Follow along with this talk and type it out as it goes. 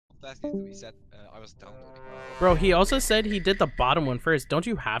task needs to be set. I was downloading. Bro, he also said he did the bottom one first. Don't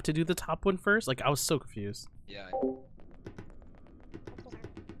you have to do the top one first? Like, I was so confused. Yeah.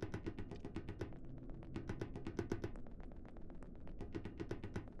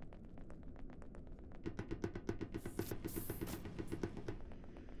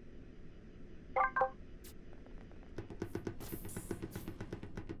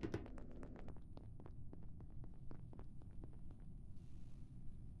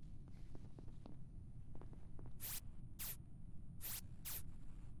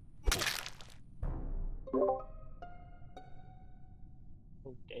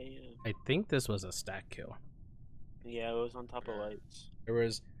 Oh damn. I think this was a stack kill. Yeah, it was on top of lights. There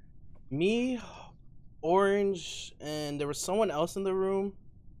was me, Orange, and there was someone else in the room.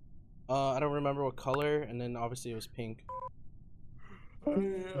 I don't remember what color, and then obviously it was pink.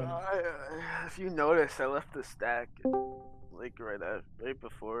 If you notice, I left the stack like right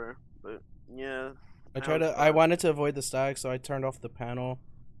before, but yeah. I wanted to avoid the stack, so I turned off the panel.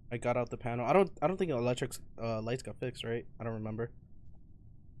 I got out the panel. I don't think electric lights got fixed, right? I don't remember.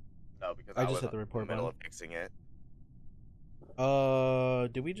 No, because I just was hit the report in the middle button. of fixing it.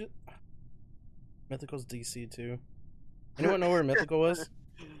 Did we just Mythical's DC too? Anyone know where Mythical was?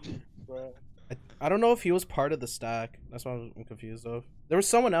 I don't know if he was part of the stack. That's why I'm confused of. There was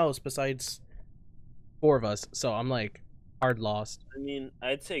someone else besides 4 of us, so I'm like hard lost. I mean,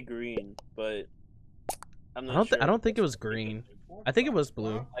 I'd say green, but I'm not I don't think it was green. I think it was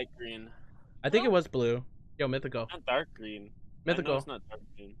blue. Light green. I think it was blue. Yo, Mythical. Not dark green. Mythical. It's not dark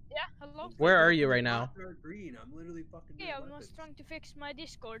green. Yeah, hello. Where are you right now? Dark green. I'm literally fucking. Yeah, I was trying to fix my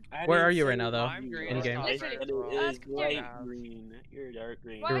Discord. Where are you right now, though? I'm green. In game. I said it is Ask light Jared. green. You're dark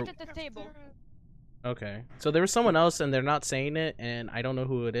green. Right at the table. Okay. So there was someone else, and they're not saying it, and I don't know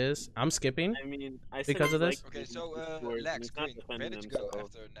who it is. I'm skipping. I mean, I said Because of it's this? light Okay, green so before, and Lex, it's not Green, where defending did you go himself.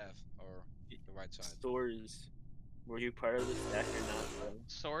 after Nev or the right side? Stores. Were you part of the stack or not, bro?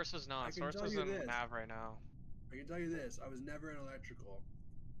 Source is I not. can Source tell is you in this. nav right now. I can tell you this. I was never in electrical.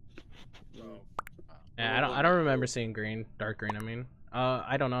 So Yeah, I don't remember seeing green, dark green. I mean,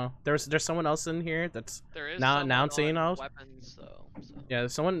 I don't know. There's someone else in here that's There is Now someone announcing on us? weapons though. So. yeah.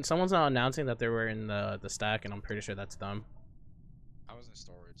 Someone's not announcing that they were in the stack, and I'm pretty sure that's them. I was in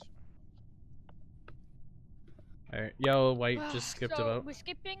storage. All right, yo, White just skipped so a vote. we're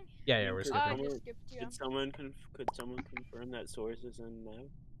skipping? Yeah, yeah, we're Could I skipping. just skipped, yeah. Could someone confirm that source is in now?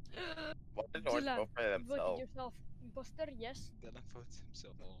 Why did Orange Zilla, vote for you voted themselves? yourself. Imposter, yes. Dylan votes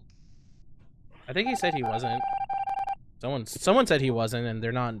himself out. I think he said he wasn't. Someone said he wasn't, and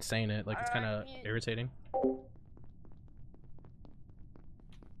they're not saying it. Like, it's kind of Yeah. irritating.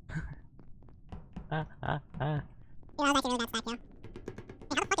 Ah, ah, ah. You know, that's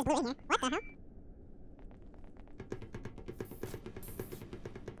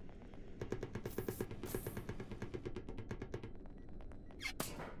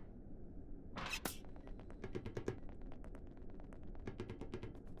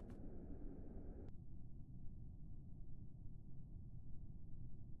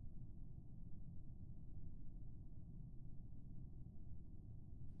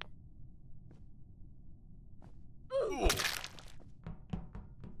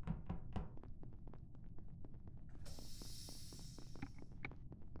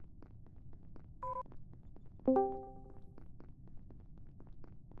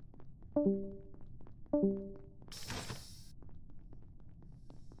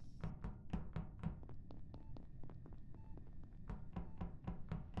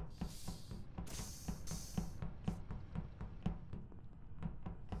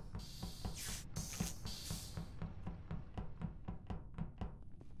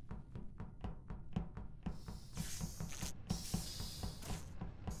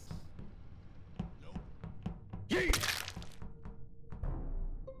really bad stack, yo. Hey, how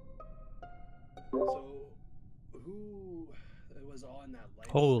the fuck is blue in here? What the hell? So, who was on that light?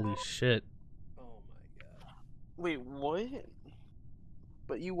 Holy stack? shit! Oh my god. Wait, what?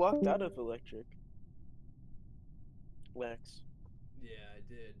 But you walked out of electric. Lex. Yeah, I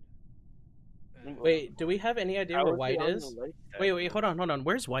did. And Wait, do we have any idea How where was he White on the is? light stack? Wait, hold on.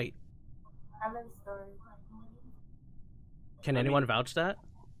 Where's White? I'm in storage. Can I anyone mean- vouch that?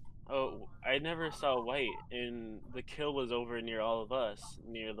 Oh, I never saw White, and the kill was over near all of us,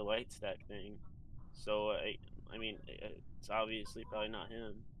 near the white stack thing. So I mean, it's obviously probably not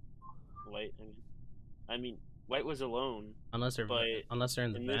him. White. I mean, White was alone. Unless they're But in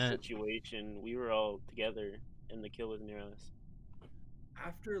the In this vent. situation, we were all together, and the kill was near us.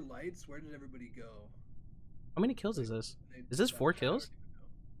 after lights, where did everybody go? How many kills is this? They- Is this 4 I don't kills? even know.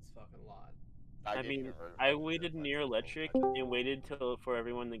 It's fucking a lot. I mean, I waited near electric and waited for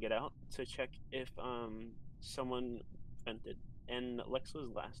everyone to get out to check if someone vented, and Lex was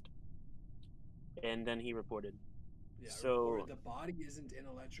last. And then he reported. Yeah, So the body isn't in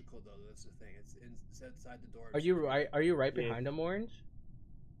electrical though. That's the thing. It's inside the door. Are you right behind him, Orange?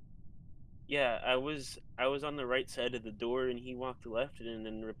 Yeah, I was on the right side of the door, and he walked left and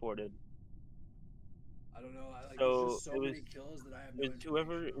then reported. I don't know. So there's just so it was many kills that I have no it was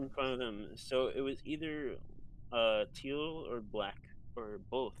whoever information in front of him. So it was either teal or black or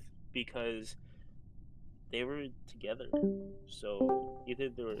both, because they were together. So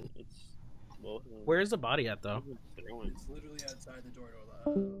either it's both of them. Where's the body at though? It's literally outside the door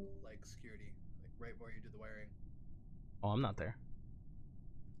to like security, like right where you do the wiring. Oh, I'm not there.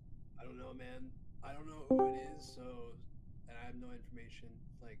 I don't know, man. I don't know who it is, so and I have no information.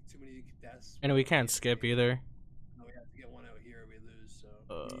 Like too many deaths. And we can't skip either. No, we have to get one out here. We lose. So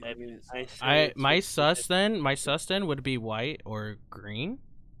I mean, my sus then would be white or green,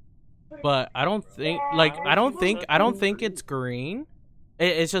 but I don't think I don't think it's green.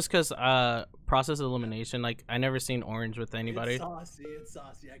 It's just because process of elimination. Like I never seen orange with anybody. It's saucy. It's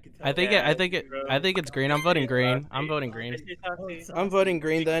saucy. I can tell. I think it's green. I'm voting green. I'm voting green. I'm voting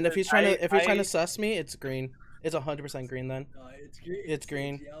green then. If he's trying to sus me, it's green. It's 100% green then. It's green. It's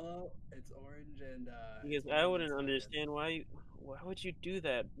green. It's yellow. It's orange and. Because I wouldn't understand why would you do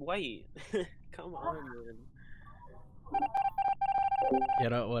that? White. Come on, man.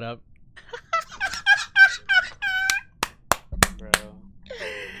 Get up. What up? Bro.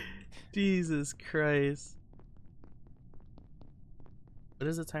 Jesus Christ. What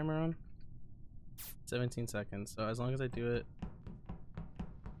is the timer on? 17 seconds. So as long as I do it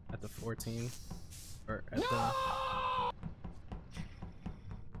at the 14 or at the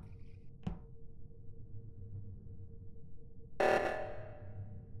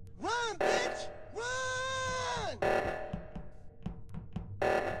Run, bitch! Run!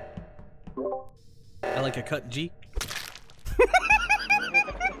 I like a cut G.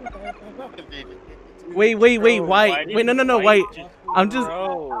 Wait, white. Wait, no, white. I'm just.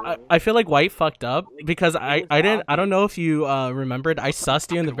 I feel like white fucked up because I don't know if you remembered. I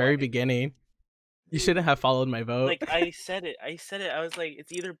sussed you in the very beginning. You shouldn't have followed my vote. Like I said it. I was like,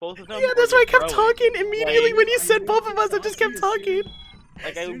 it's either both of them. Yeah, that's why I kept talking immediately when you said both of us. I just kept talking.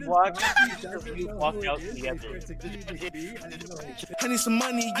 Like I watched you walk out together. I need some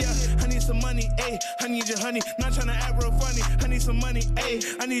money, yeah. I need some money, ayy. I need your honey. Not trying to act real funny. I need some money,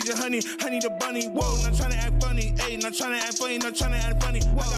 ayy. I need your honey. I need a bunny. Whoa, not trying to act funny, ayy. Not trying to act funny. Not trying to act funny. Whoa.